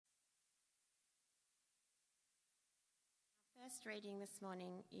first reading this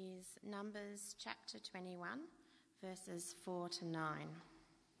morning is Numbers chapter 21, verses 4 to 9.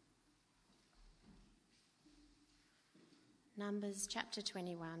 Numbers chapter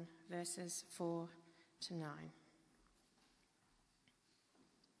 21, verses 4 to 9.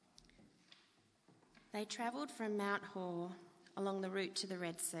 They travelled from Mount Hor along the route to the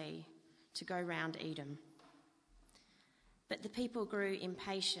Red Sea to go round Edom. But the people grew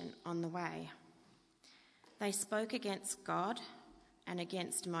impatient on the way. They spoke against God and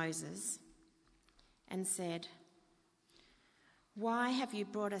against Moses and said, "Why have you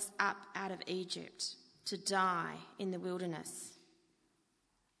brought us up out of Egypt to die in the wilderness?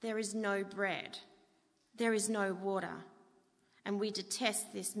 There is no bread, there is no water, and we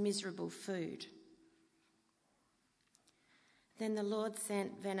detest this miserable food." Then the Lord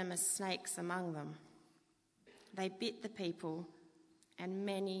sent venomous snakes among them. They bit the people, and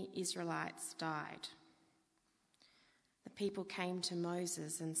many Israelites died. The people came to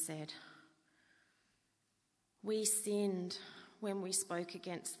Moses and said, "We sinned when we spoke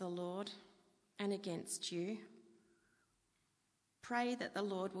against the Lord and against you. Pray that the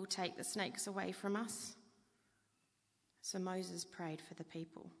Lord will take the snakes away from us." So Moses prayed for the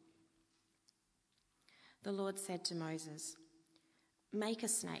people. The Lord said to Moses, "Make a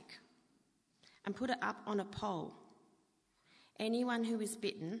snake and put it up on a pole. Anyone who is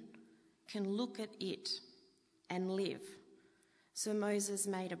bitten can look at it and live." So Moses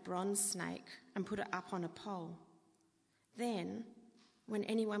made a bronze snake and put it up on a pole. Then, when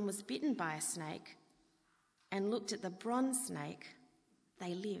anyone was bitten by a snake and looked at the bronze snake,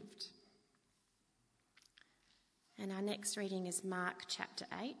 they lived. And our next reading is Mark chapter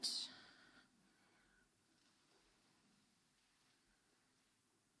 8.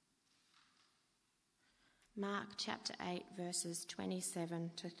 Mark chapter 8, verses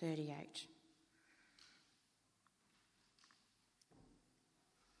 27 to 38.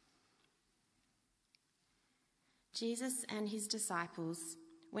 Jesus and his disciples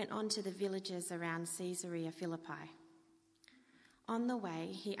went on to the villages around Caesarea Philippi. On the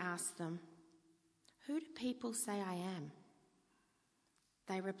way, he asked them, "Who do people say I am?"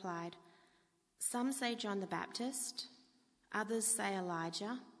 They replied, "Some say John the Baptist, others say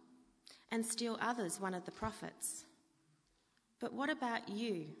Elijah, and still others one of the prophets." "But what about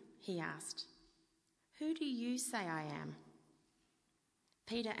you?" he asked. "Who do you say I am?"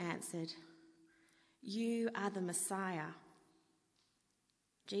 Peter answered, "You are the Messiah."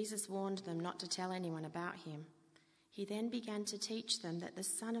 Jesus warned them not to tell anyone about him. He then began to teach them that the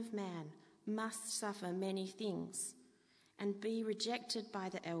Son of Man must suffer many things and be rejected by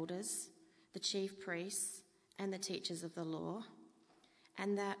the elders, the chief priests, and the teachers of the law,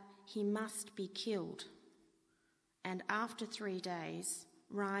 and that he must be killed, and after 3 days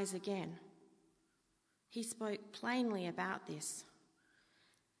rise again. He spoke plainly about this,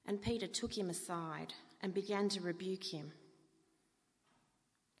 and Peter took him aside and began to rebuke him.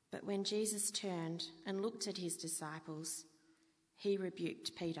 But when Jesus turned and looked at his disciples, he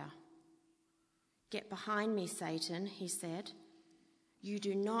rebuked Peter. "Get behind me, Satan," he said. "You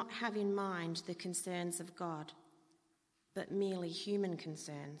do not have in mind the concerns of God, but merely human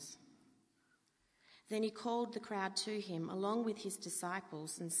concerns." Then he called the crowd to him along with his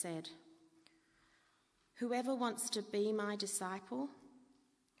disciples and said, "Whoever wants to be my disciple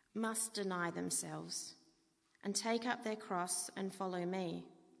must deny themselves and take up their cross and follow me.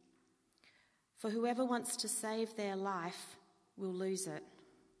 For whoever wants to save their life will lose it.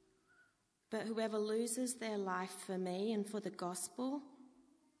 But whoever loses their life for me and for the gospel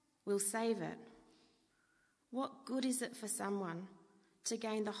will save it. What good is it for someone to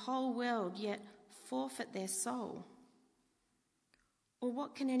gain the whole world yet forfeit their soul? Or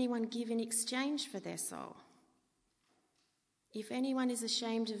what can anyone give in exchange for their soul? If anyone is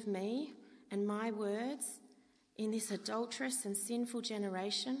ashamed of me and my words in this adulterous and sinful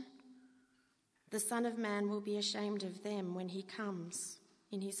generation, the Son of Man will be ashamed of them when he comes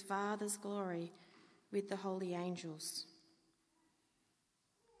in his Father's glory with the holy angels."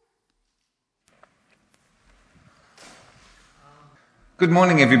 Good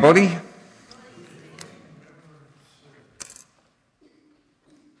morning, everybody.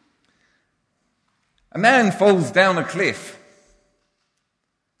 A man falls down a cliff.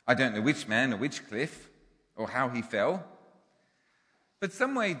 I don't know which man or which cliff or how he fell, but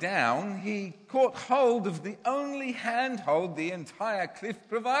some way down he caught hold of the only handhold the entire cliff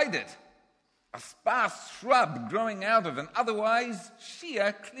provided, a sparse shrub growing out of an otherwise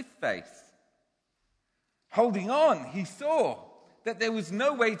sheer cliff face. Holding on, he saw that there was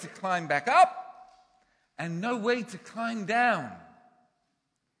no way to climb back up and no way to climb down.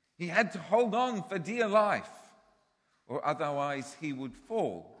 He had to hold on for dear life, or otherwise he would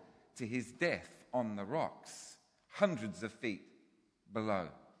fall to his death on the rocks, hundreds of feet below.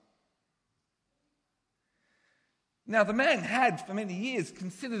 Now, the man had for many years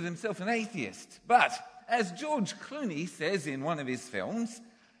considered himself an atheist, but as George Clooney says in one of his films,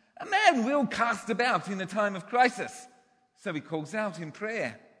 a man will cast about in a time of crisis. So he calls out in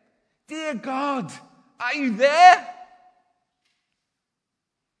prayer, "Dear God, are you there?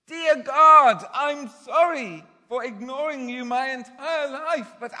 Dear God, I'm sorry for ignoring you my entire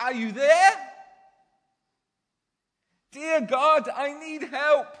life, but are you there? Dear God, I need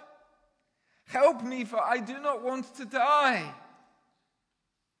help. Help me, for I do not want to die."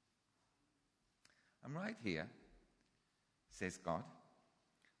 "I'm right here," says God.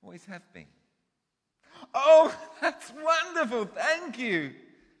 "Always have been." "Oh, that's wonderful, thank you,"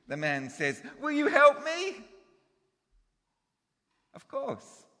 the man says. "Will you help me?" "Of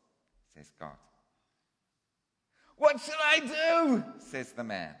course," says God. "What should I do?" says the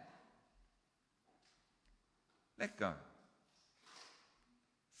man. "Let go,"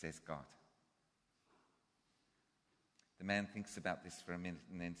 says God. The man thinks about this for a minute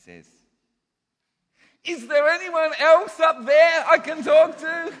and then says, "Is there anyone else up there I can talk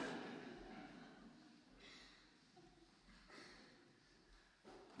to?"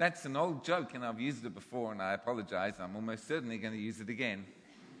 That's an old joke, and I've used it before, and I apologize. I'm almost certainly going to use it again.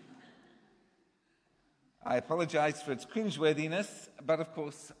 I apologize for its cringeworthiness, but of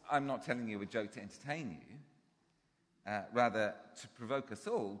course, I'm not telling you a joke to entertain you, rather to provoke us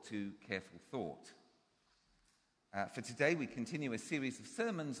all to careful thought. For today, we continue a series of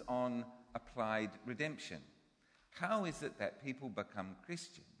sermons on applied redemption. How is it that people become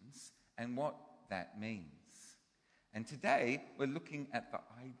Christians and what that means? And today, we're looking at the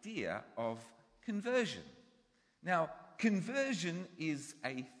idea of conversion. Now, conversion is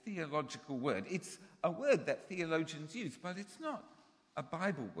a theological word. It's a word that theologians use, but it's not a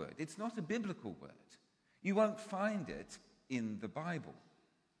Bible word. It's not a biblical word. You won't find it in the Bible.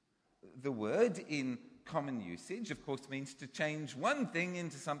 The word in common usage, of course, means to change one thing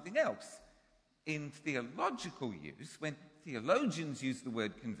into something else. In theological use, when theologians use the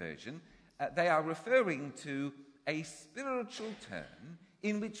word conversion, they are referring to a spiritual turn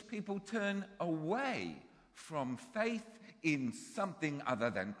in which people turn away from faith in something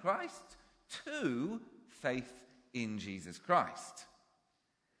other than Christ to faith in Jesus Christ.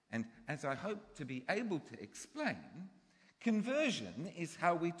 And as I hope to be able to explain, conversion is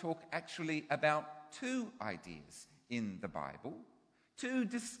how we talk actually about two ideas in the Bible, two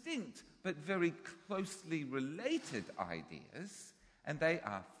distinct but very closely related ideas, and they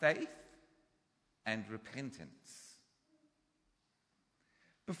are faith and repentance.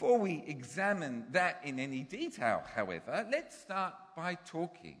 Before we examine that in any detail, however, let's start by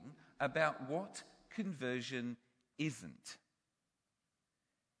talking about what conversion isn't.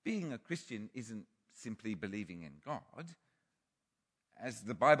 Being a Christian isn't simply believing in God. As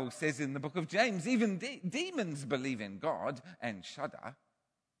the Bible says in the book of James, even demons believe in God and shudder.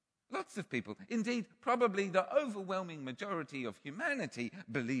 Lots of people, indeed, probably the overwhelming majority of humanity,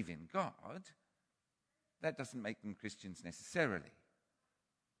 believe in God. That doesn't make them Christians necessarily.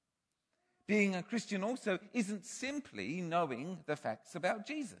 Being a Christian also isn't simply knowing the facts about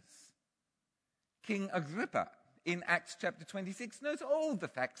Jesus. King Agrippa in Acts chapter 26 knows all the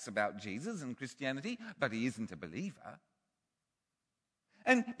facts about Jesus and Christianity, but he isn't a believer.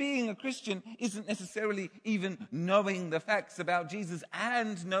 And being a Christian isn't necessarily even knowing the facts about Jesus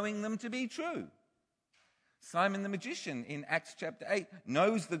and knowing them to be true. Simon the magician in Acts chapter 8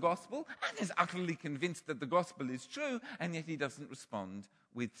 knows the gospel and is utterly convinced that the gospel is true, and yet he doesn't respond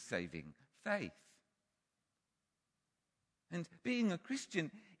with saving faith. And being a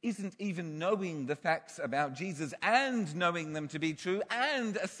Christian isn't even knowing the facts about Jesus and knowing them to be true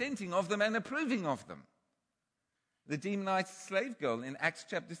and assenting of them and approving of them. The demonized slave girl in Acts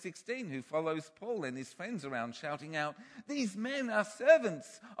chapter 16 who follows Paul and his friends around shouting out, "These men are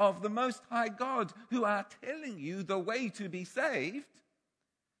servants of the Most High God who are telling you the way to be saved."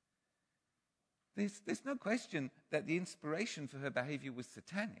 There's no question that the inspiration for her behavior was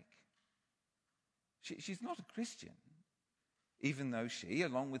satanic. She's not a Christian, even though she,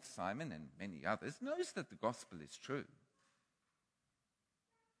 along with Simon and many others, knows that the gospel is true.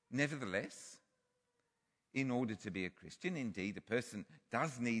 Nevertheless, in order to be a Christian, indeed, a person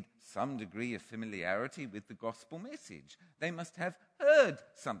does need some degree of familiarity with the gospel message. They must have heard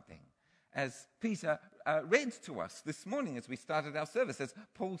something. As Peter read to us this morning as we started our service, as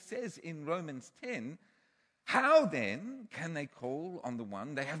Paul says in Romans 10, how then can they call on the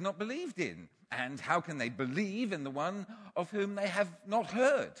one they have not believed in? And how can they believe in the one of whom they have not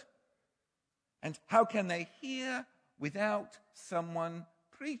heard? And how can they hear without someone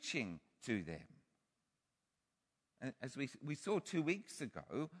preaching to them. And as we saw 2 weeks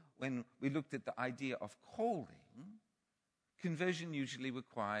ago, when we looked at the idea of calling, conversion usually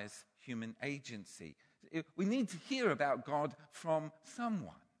requires human agency. We need to hear about God from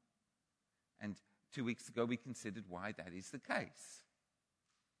someone. And 2 weeks ago, we considered why that is the case.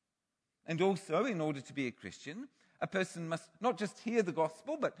 And also, in order to be a Christian, a person must not just hear the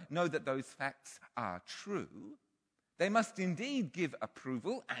gospel, but know that those facts are true. They must indeed give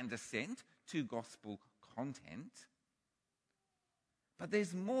approval and assent to gospel content. But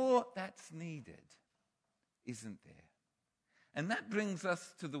there's more that's needed, isn't there? And that brings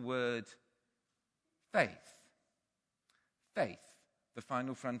us to the word faith. Faith, the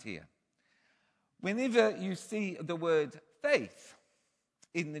final frontier. Whenever you see the word faith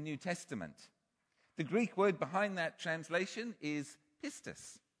in the New Testament, the Greek word behind that translation is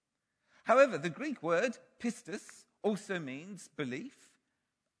pistis. However, the Greek word pistis also means belief.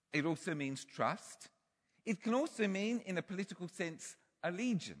 It also means trust. It can also mean, in a political sense,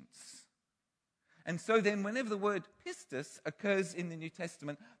 allegiance. And so then, whenever the word pistis occurs in the New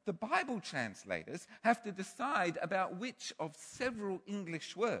Testament, the Bible translators have to decide about which of several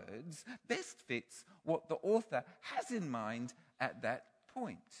English words best fits what the author has in mind at that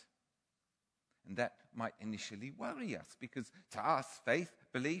point. And that might initially worry us, because to us, faith,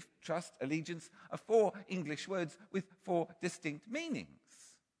 belief, trust, allegiance are 4 English words with 4 distinct meanings.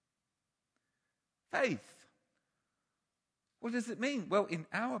 Faith. What does it mean? Well, in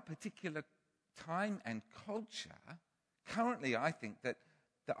our particular time and culture, currently I think that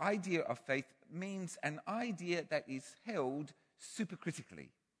the idea of faith means an idea that is held supercritically,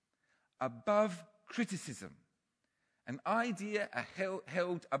 above criticism. An idea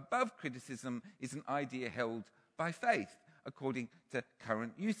held above criticism is an idea held by faith, according to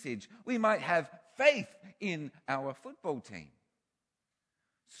current usage. We might have faith in our football team.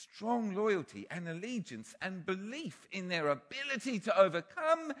 Strong loyalty and allegiance and belief in their ability to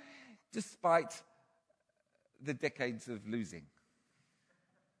overcome despite the decades of losing.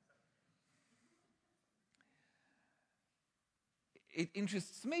 It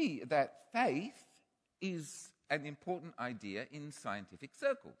interests me that faith is an important idea in scientific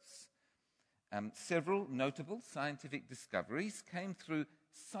circles. Several notable scientific discoveries came through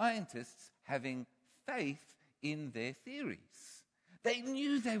scientists having faith in their theories. They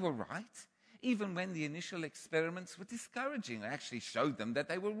knew they were right, even when the initial experiments were discouraging. They actually showed them that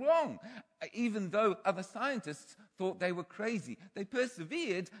they were wrong, even though other scientists thought they were crazy. They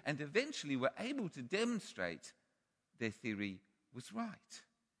persevered and eventually were able to demonstrate their theory was right.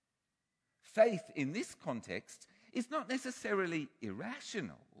 Faith in this context is not necessarily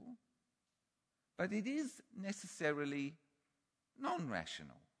irrational, but it is necessarily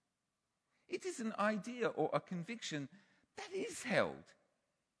non-rational. It is an idea or a conviction that is held,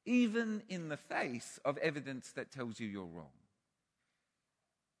 even in the face of evidence that tells you you're wrong.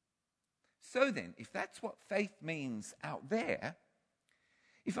 So then, if that's what faith means out there,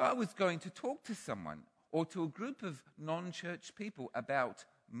 if I was going to talk to someone or to a group of non-church people about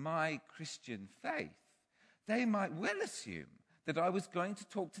my Christian faith, they might well assume that I was going to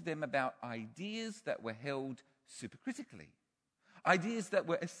talk to them about ideas that were held supercritically, ideas that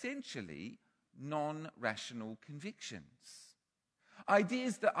were essentially non-rational convictions,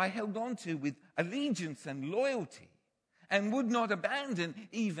 ideas that I held on to with allegiance and loyalty and would not abandon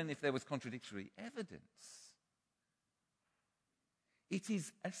even if there was contradictory evidence. It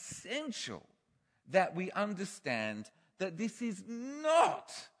is essential that we understand that this is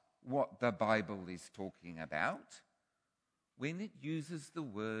not what the Bible is talking about when it uses the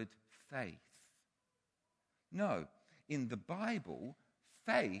word faith. No, in the Bible,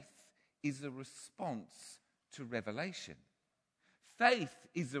 faith is a response to revelation. Faith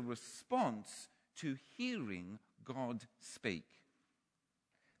is a response to hearing God speak.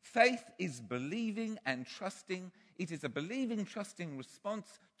 Faith is believing and trusting. It is a believing, trusting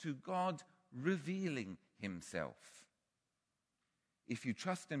response to God revealing himself. If you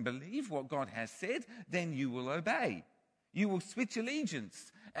trust and believe what God has said, then you will obey. You will switch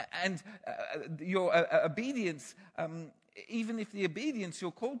allegiance. And your obedience, even if the obedience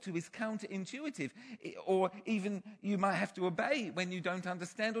you're called to is counterintuitive, or even you might have to obey when you don't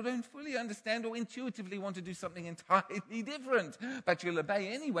understand or don't fully understand or intuitively want to do something entirely different. But you'll obey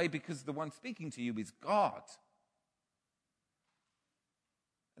anyway because the one speaking to you is God.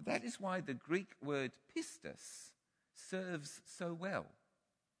 That is why the Greek word pistis serves so well.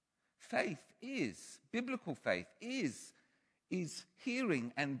 Faith is, biblical faith is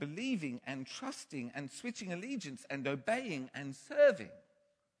hearing and believing and trusting and switching allegiance and obeying and serving.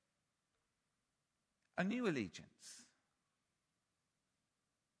 A new allegiance,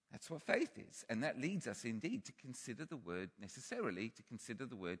 That's what faith is. And that leads us indeed to consider the word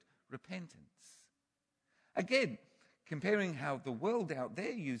repentance. Again, comparing how the world out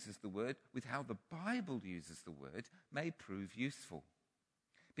there uses the word with how the Bible uses the word may prove useful.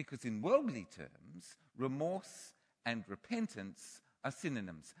 Because in worldly terms, remorse and repentance are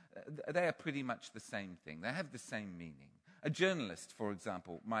synonyms. They are pretty much the same thing. They have the same meaning. A journalist, for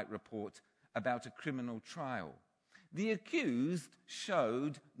example, might report about a criminal trial. The accused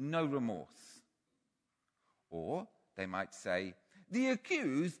showed no remorse. Or they might say, the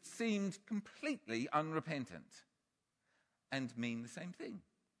accused seemed completely unrepentant, and mean the same thing.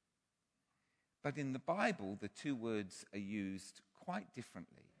 But in the Bible, the two words are used quite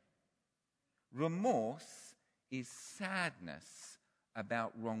differently. Remorse is sadness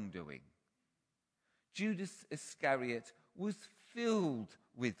about wrongdoing. Judas Iscariot was filled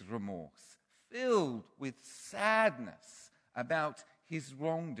with remorse, filled with sadness about his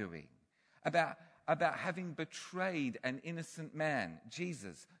wrongdoing, about having betrayed an innocent man,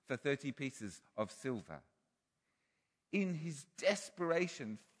 Jesus, for 30 pieces of silver. In his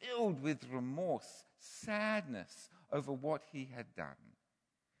desperation, filled with remorse, sadness over what he had done,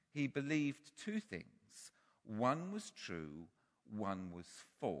 he believed two things. One was true, one was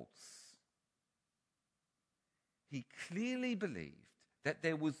false. He clearly believed that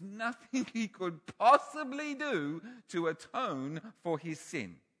there was nothing he could possibly do to atone for his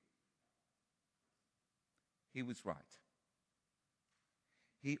sin. He was right.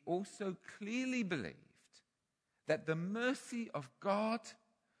 He also clearly believed that the mercy of God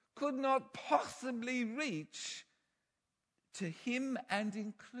could not possibly reach to him and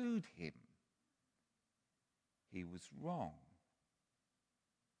include him. He was wrong.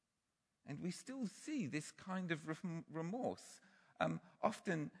 And we still see this kind of remorse,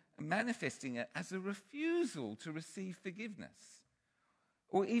 often manifesting it as a refusal to receive forgiveness,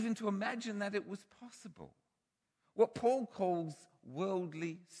 or even to imagine that it was possible. What Paul calls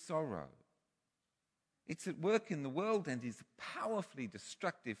worldly sorrow. It's at work in the world and is a powerfully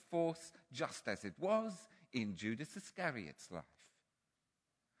destructive force, just as it was in Judas Iscariot's life.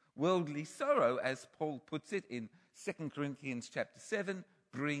 Worldly sorrow, as Paul puts it in 2 Corinthians chapter 7,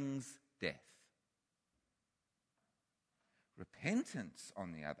 brings death. Repentance,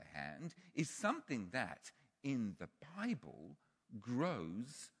 on the other hand, is something that, in the Bible,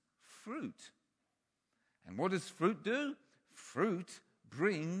 grows fruit. And what does fruit do? Fruit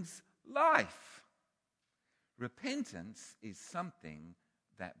brings life. Repentance is something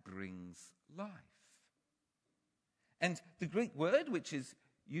that brings life. And the Greek word, which is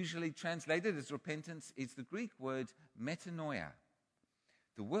usually translated as repentance, is the Greek word metanoia.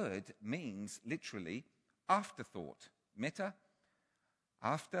 The word means literally afterthought. Meta,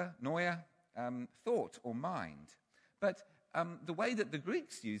 after, noia, thought or mind. But the way that the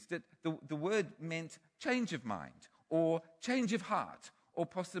Greeks used it, the word meant change of mind or change of heart or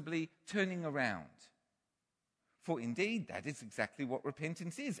possibly turning around. For indeed, that is exactly what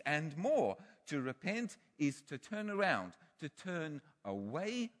repentance is, and more. To repent is to turn around, to turn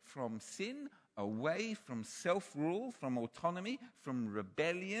away from sin, away from self-rule, from autonomy, from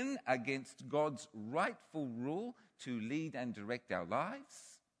rebellion against God's rightful rule to lead and direct our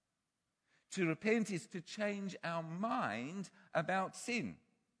lives. To repent is to change our mind about sin,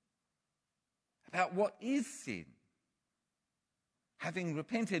 about what is sin. Having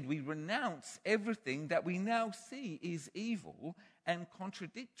repented, we renounce everything that we now see is evil and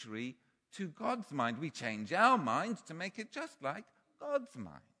contradictory to God's mind. We change our mind to make it just like God's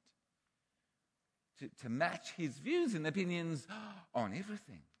mind, to match his views and opinions on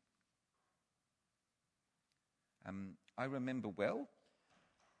everything. I remember well,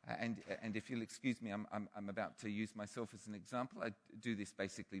 and if you'll excuse me, I'm about to use myself as an example. I do this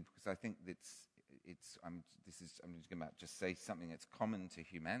basically because I think I'm about to say something that's common to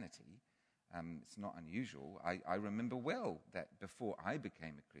humanity. It's not unusual. I remember well that before I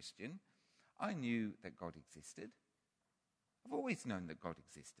became a Christian, I knew that God existed. I've always known that God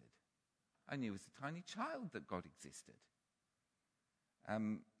existed. I knew as a tiny child that God existed.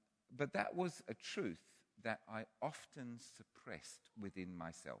 But that was a truth that I often suppressed within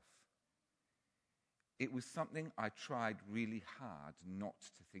myself. It was something I tried really hard not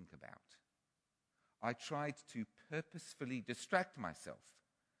to think about. I tried to purposefully distract myself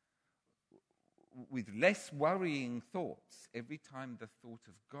with less worrying thoughts every time the thought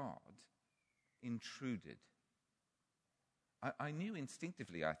of God intruded. I knew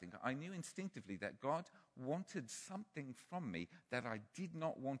instinctively that God wanted something from me that I did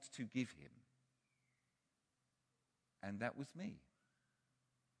not want to give him. And that was me.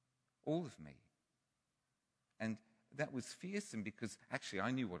 All of me. And that was fearsome because actually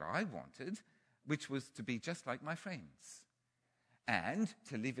I knew what I wanted, which was to be just like my friends and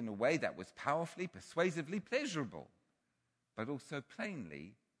to live in a way that was powerfully, persuasively pleasurable, but also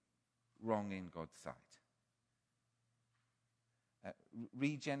plainly wrong in God's sight.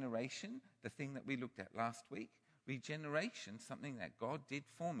 Regeneration, the thing that we looked at last week, regeneration, something that God did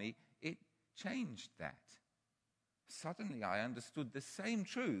for me, it changed that. Suddenly I understood the same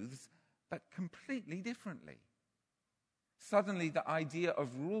truths, but completely differently. Suddenly the idea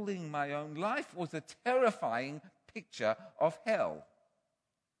of ruling my own life was a terrifying picture of hell.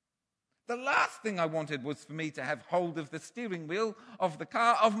 The last thing I wanted was for me to have hold of the steering wheel of the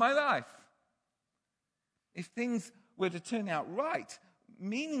car of my life. If things were to turn out right,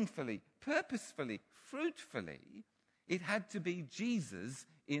 meaningfully, purposefully, fruitfully, it had to be Jesus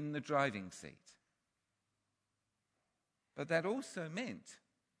in the driving seat. But that also meant,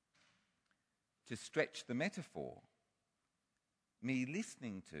 to stretch the metaphor, me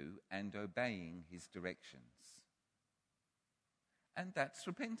listening to and obeying his directions. And that's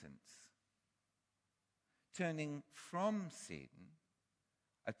repentance. Turning from sin,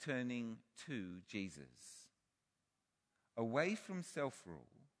 a turning to Jesus. Away from self-rule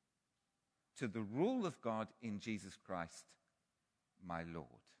to the rule of God in Jesus Christ, my Lord.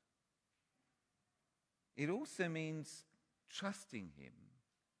 It also means trusting him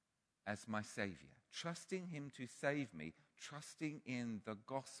as my Savior, trusting him to save me, trusting in the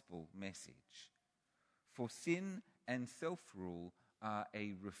gospel message. For sin and self-rule are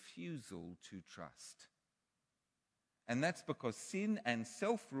a refusal to trust. And that's because sin and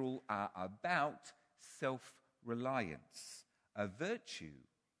self-rule are about self-reliance, a virtue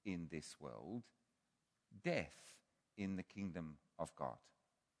in this world, death in the kingdom of God.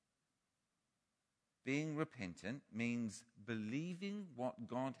 Being repentant means believing what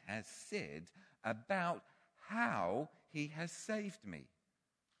God has said about how he has saved me,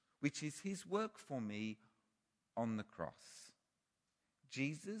 which is his work for me on the cross.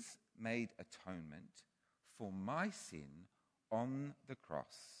 Jesus made atonement for my sin on the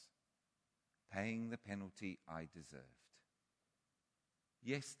cross, paying the penalty I deserved.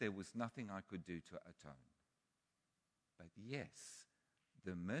 Yes, there was nothing I could do to atone. But yes,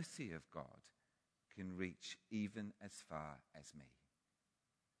 the mercy of God can reach even as far as me.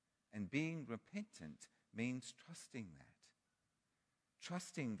 And being repentant means trusting that.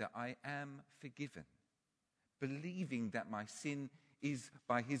 Trusting that I am forgiven. Believing that my sin is,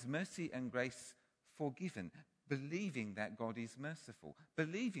 by his mercy and grace, forgiven. Believing that God is merciful.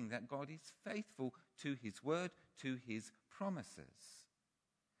 Believing that God is faithful to his word, to his promises.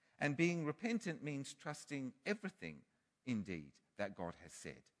 And being repentant means trusting everything, indeed, that God has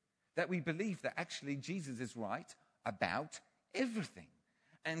said. That we believe that actually Jesus is right about everything.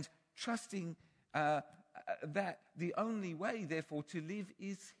 And trusting that the only way, therefore, to live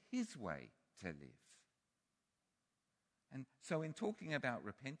is his way to live. And so in talking about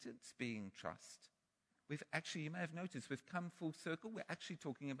repentance being trust, we've actually, you may have noticed, we've come full circle. We're actually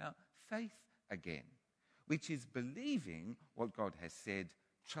talking about faith again, which is believing what God has said,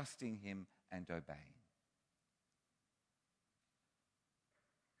 trusting him and obeying.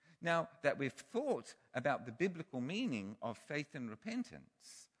 Now that we've thought about the biblical meaning of faith and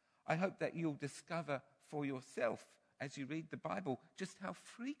repentance, I hope that you'll discover for yourself as you read the Bible just how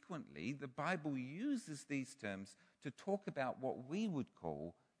frequently the Bible uses these terms to talk about what we would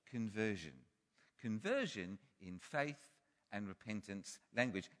call conversion. Conversion in faith and repentance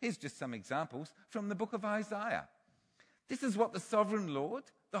language. Here's just some examples from the book of Isaiah. This is what the sovereign Lord,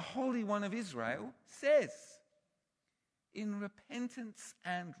 the Holy One of Israel, says. In repentance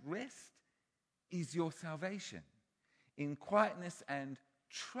and rest is your salvation. In quietness and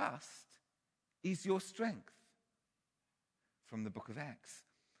trust is your strength. From the book of Acts.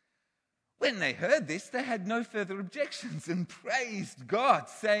 When they heard this, they had no further objections and praised God,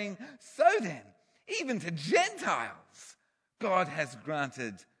 saying, "So then, even to Gentiles, God has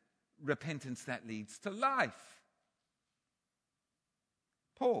granted repentance that leads to life."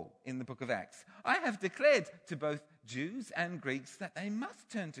 Paul, in the book of Acts, "I have declared to both Jews and Greeks that they must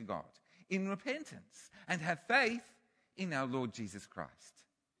turn to God in repentance and have faith in our Lord Jesus Christ."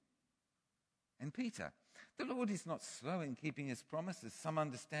 And Peter, "The Lord is not slow in keeping his promises. Some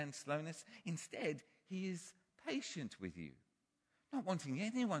understand slowness. Instead, he is patient with you, not wanting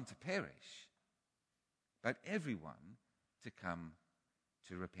anyone to perish, but everyone to come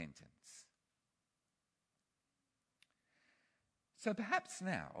to repentance." So perhaps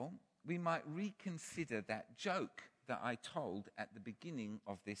now we might reconsider that joke that I told at the beginning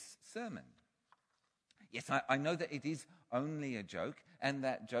of this sermon. Yes, I know that it is only a joke and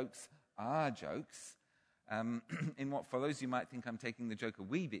that jokes are jokes, in what follows, you might think I'm taking the joke a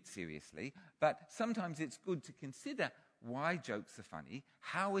wee bit seriously, but sometimes it's good to consider why jokes are funny,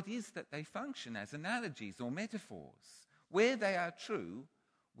 how it is that they function as analogies or metaphors, where they are true,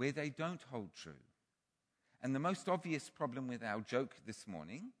 where they don't hold true. And the most obvious problem with our joke this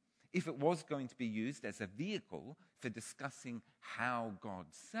morning, if it was going to be used as a vehicle for discussing how God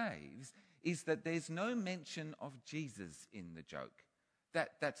saves, is that there's no mention of Jesus in the joke.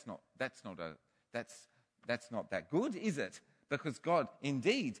 That's not that good, is it? Because God,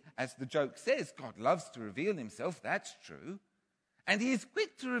 indeed, as the joke says, God loves to reveal himself, that's true. And he is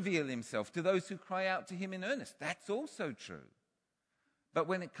quick to reveal himself to those who cry out to him in earnest, that's also true. But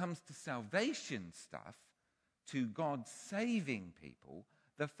when it comes to salvation stuff, to God saving people,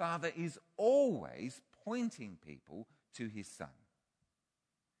 the Father is always pointing people to his Son.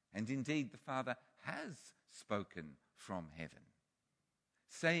 And indeed, the Father has spoken from heaven,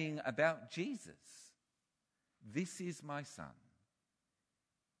 saying about Jesus, "This is my Son,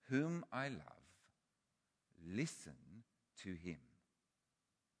 whom I love. Listen to him."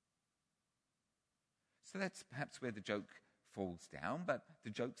 So that's perhaps where the joke falls down, but the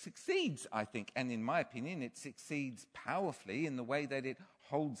joke succeeds, I think. And in my opinion, it succeeds powerfully in the way that it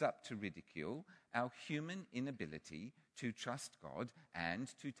holds up to ridicule our human inability to trust God and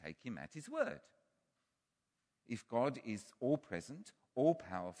to take him at his word. If God is all-present,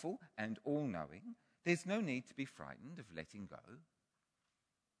 all-powerful, and all-knowing, there's no need to be frightened of letting go.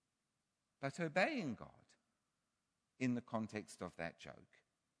 But obeying God, in the context of that joke,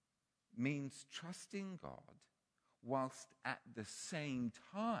 means trusting God whilst at the same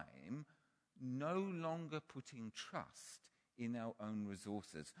time no longer putting trust in our own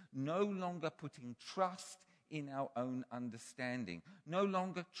resources, no longer putting trust in our own understanding, no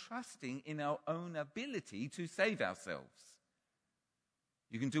longer trusting in our own ability to save ourselves.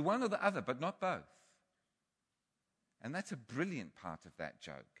 You can do one or the other, but not both. And that's a brilliant part of that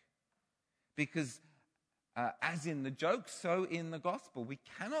joke. Because as in the joke, so in the gospel, we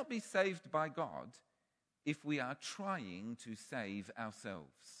cannot be saved by God if we are trying to save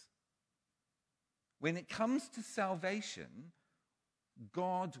ourselves. When it comes to salvation,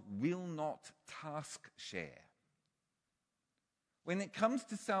 God will not task share. When it comes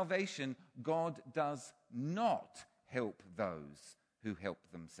to salvation, God does not help those who help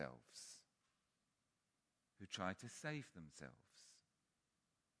themselves, who try to save themselves.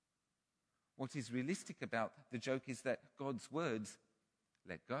 What is realistic about the joke is that God's words,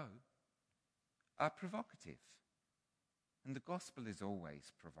 "let go," are provocative. And the gospel is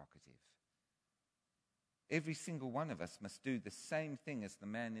always provocative. Every single one of us must do the same thing as the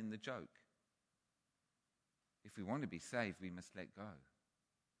man in the joke. If we want to be saved, we must let go.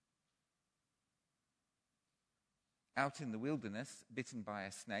 Out in the wilderness, bitten by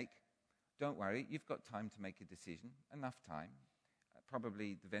a snake, don't worry, you've got time to make a decision, enough time.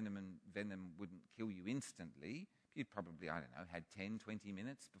 Probably the venom wouldn't kill you instantly. You'd probably, had 10, 20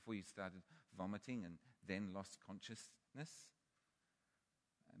 minutes before you started vomiting and then lost consciousness.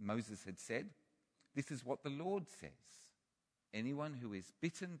 Moses had said, "This is what the Lord says. Anyone who is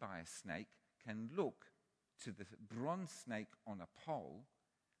bitten by a snake can look to the bronze snake on a pole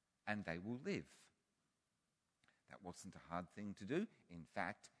and they will live." That wasn't a hard thing to do. In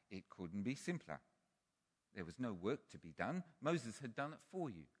fact, it couldn't be simpler. There was no work to be done. Moses had done it for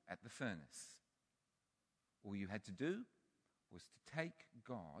you at the furnace. All you had to do was to take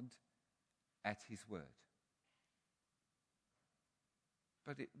God at his word.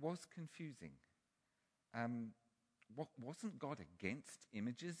 But it was confusing. Wasn't God against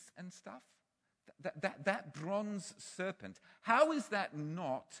images and stuff? That bronze serpent, how is that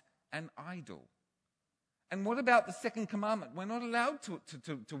not an idol? And what about the second commandment? We're not allowed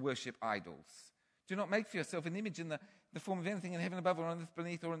to worship idols. Do not make for yourself an image in the form of anything in heaven above or on earth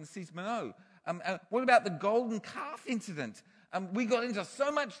beneath or in the seas below. What about the golden calf incident? We got into so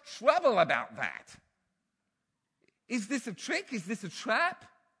much trouble about that. Is this a trick? Is this a trap?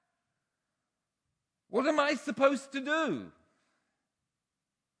 What am I supposed to do?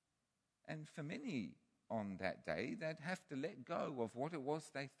 And for many on that day, they'd have to let go of what it was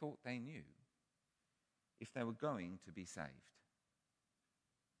they thought they knew if they were going to be saved.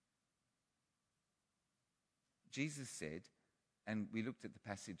 Jesus said, and we looked at the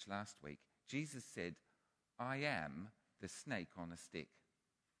passage last week, Jesus said, "I am the snake on a stick.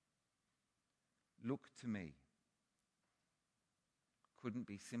 Look to me." Couldn't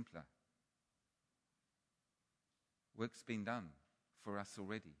be simpler. Work's been done for us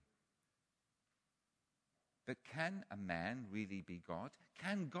already. But can a man really be God?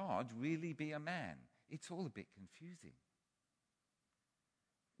 Can God really be a man? It's all a bit confusing.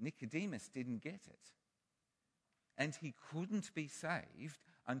 Nicodemus didn't get it. and he couldn't be saved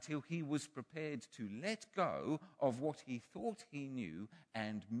until he was prepared to let go of what he thought he knew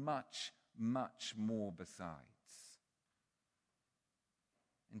and much, much more besides.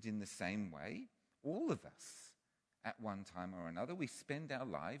 And in the same way, all of us, at one time or another, we spend our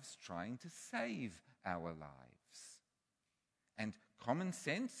lives trying to save our lives. And common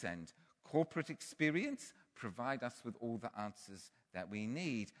sense and corporate experience provide us with all the answers that we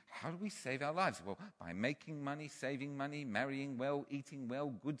need. How do we save our lives? Well, by making money, saving money, marrying well, eating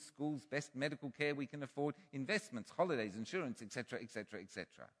well, good schools, best medical care we can afford, investments, holidays, insurance, etc., etc., etc.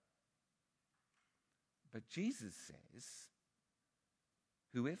 But Jesus says,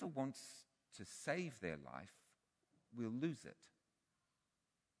 whoever wants to save their life will lose it.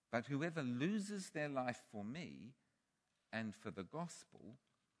 But whoever loses their life for me and for the gospel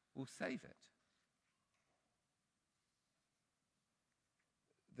will save it.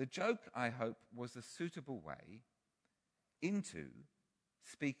 The joke, I hope, was a suitable way into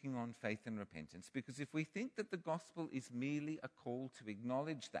speaking on faith and repentance, because if we think that the gospel is merely a call to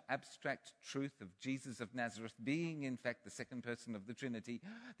acknowledge the abstract truth of Jesus of Nazareth being, in fact, the second person of the Trinity,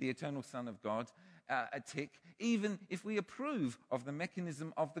 the eternal Son of God, a tick, even if we approve of the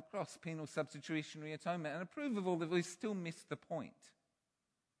mechanism of the cross, penal substitutionary atonement, and approve of all of it, we still miss the point.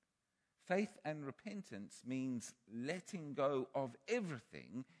 Faith and repentance means letting go of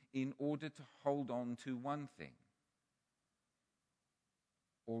everything in order to hold on to one thing.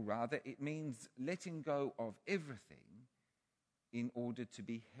 Or rather, it means letting go of everything in order to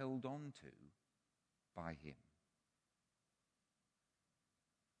be held on to by him.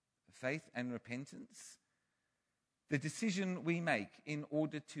 Faith and repentance, the decision we make in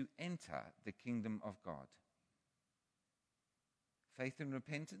order to enter the kingdom of God. Faith and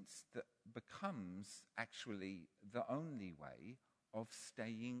repentance that becomes actually the only way of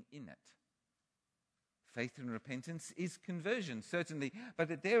staying in it. Faith and repentance is conversion, certainly, but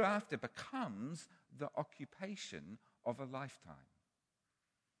it thereafter becomes the occupation of a lifetime.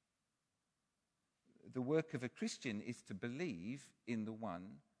 The work of a Christian is to believe in the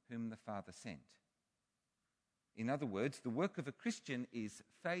one whom the Father sent. In other words, the work of a Christian is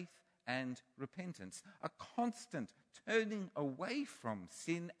faith and repentance, a constant turning away from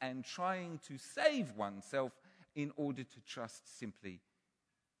sin and trying to save oneself in order to trust simply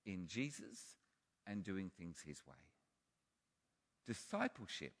in Jesus and doing things his way.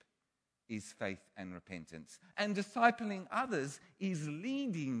 Discipleship is faith and repentance, and discipling others is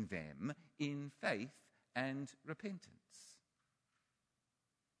leading them in faith and repentance.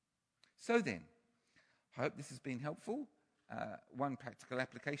 So then, I hope this has been helpful. One practical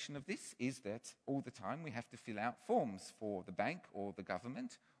application of this is that all the time we have to fill out forms for the bank or the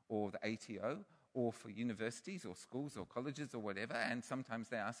government or the ATO or for universities or schools or colleges or whatever, and sometimes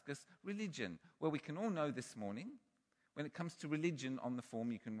they ask us religion. Well, we can all know this morning, when it comes to religion on the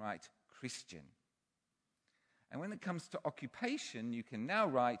form you can write Christian. And when it comes to occupation, you can now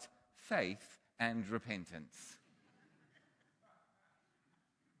write faith and repentance.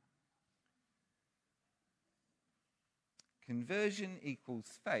 Conversion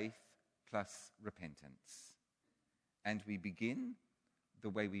equals faith plus repentance. And we begin the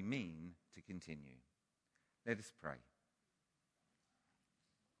way we mean to continue. Let us pray.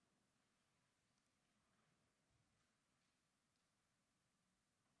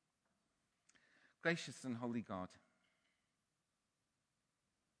 Gracious and holy God,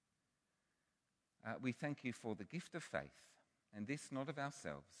 we thank you for the gift of faith, and this not of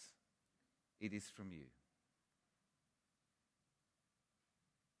ourselves, it is from you.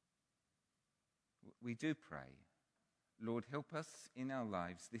 We do pray, Lord, help us in our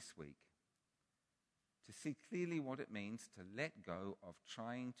lives this week to see clearly what it means to let go of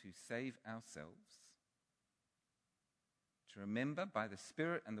trying to save ourselves, to remember by the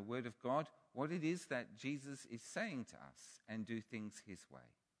Spirit and the Word of God what it is that Jesus is saying to us and do things his way.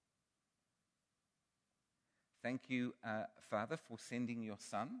 Thank you, Father, for sending your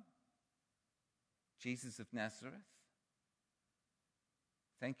Son, Jesus of Nazareth.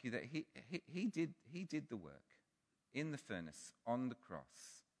 Thank you that he did the work in the furnace, on the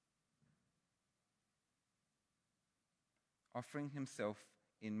cross, offering himself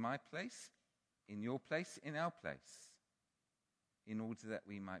in my place, in your place, in our place, in order that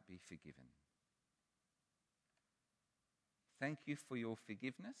we might be forgiven. Thank you for your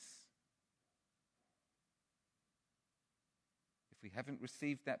forgiveness. If we haven't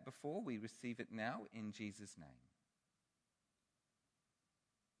received that before, we receive it now in Jesus' name.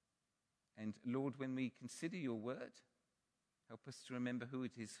 And Lord, when we consider your word, help us to remember who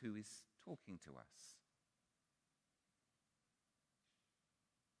it is who is talking to us.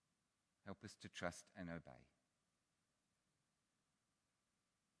 Help us to trust and obey.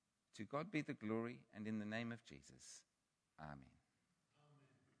 To God be the glory, and in the name of Jesus, amen.